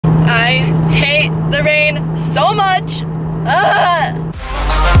hate the rain so much.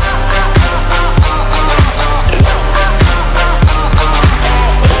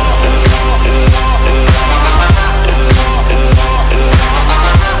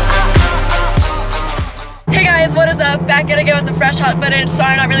 Hey guys, what is up? Back at it again with the fresh hot footage.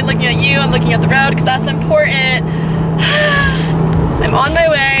 Sorry, I'm not really looking at you, I'm looking at the road because that's important. I'm on my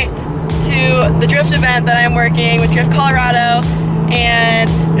way to the drift event that I'm working with Drift Colorado, and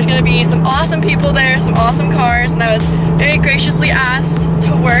there's gonna be some awesome people there, some awesome cars, and I was very graciously asked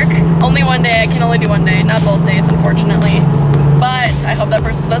to work only one day. I can only do one day, not both days, unfortunately. But I hope that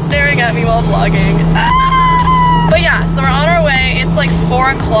person's not staring at me while vlogging. But yeah, so we're on our way. It's like 4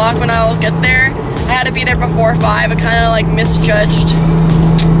 o'clock when I'll get there. I had to be there before 5. I kind of like misjudged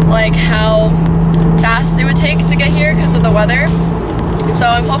like how fast it would take to get here because of the weather. So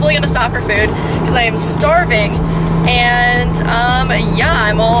I'm hopefully gonna stop for food because I am starving. And yeah,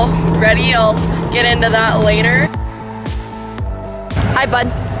 I'm all ready. I'll get into that later. Hi, bud.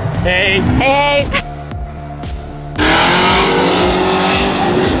 Hey. Hey.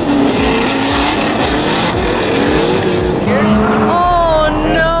 Oh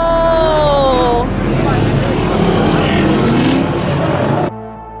no.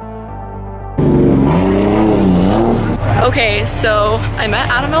 Okay, so I met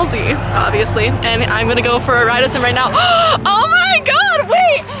Adam LZ, obviously, and I'm gonna go for a ride with him right now. Oh my god,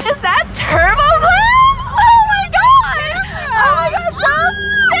 wait! Is that Turbo Glam? Oh my god! Oh my god, bro!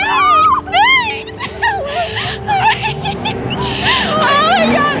 Thanks! Oh my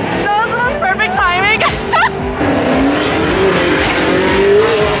god, that was the most perfect timing.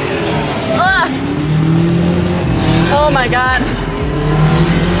 Oh my god.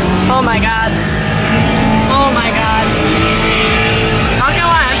 Oh my god. Oh my god. Not gonna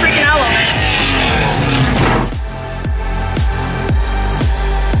lie, I'm freaking out a little bit.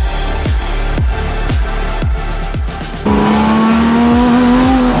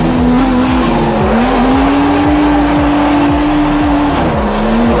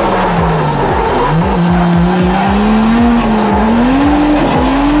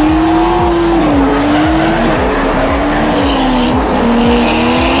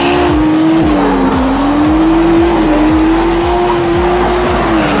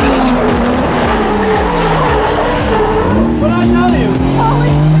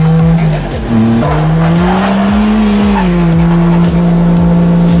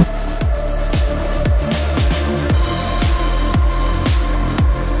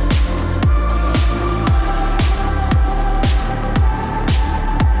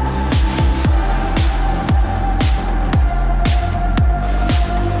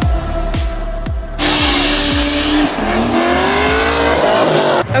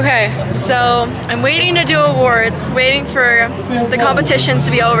 Okay, so I'm waiting to do awards, waiting for the competitions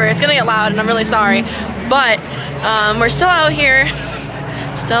to be over. It's gonna get loud and I'm really sorry, but we're still out here,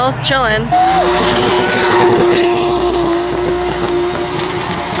 still chilling.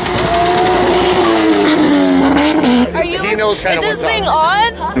 Are you, is this thing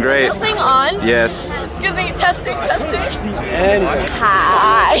on? Great. Is this thing on? Yes. Excuse me, testing, testing.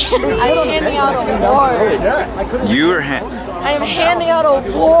 Hi. I'm handing out awards. You were I am handing out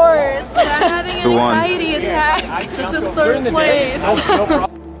awards. I'm having an Who won? anxiety attack. This is 3rd place.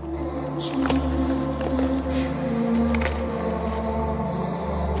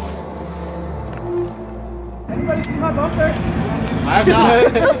 Anybody see my bumper? I have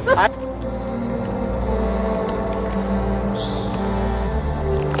not.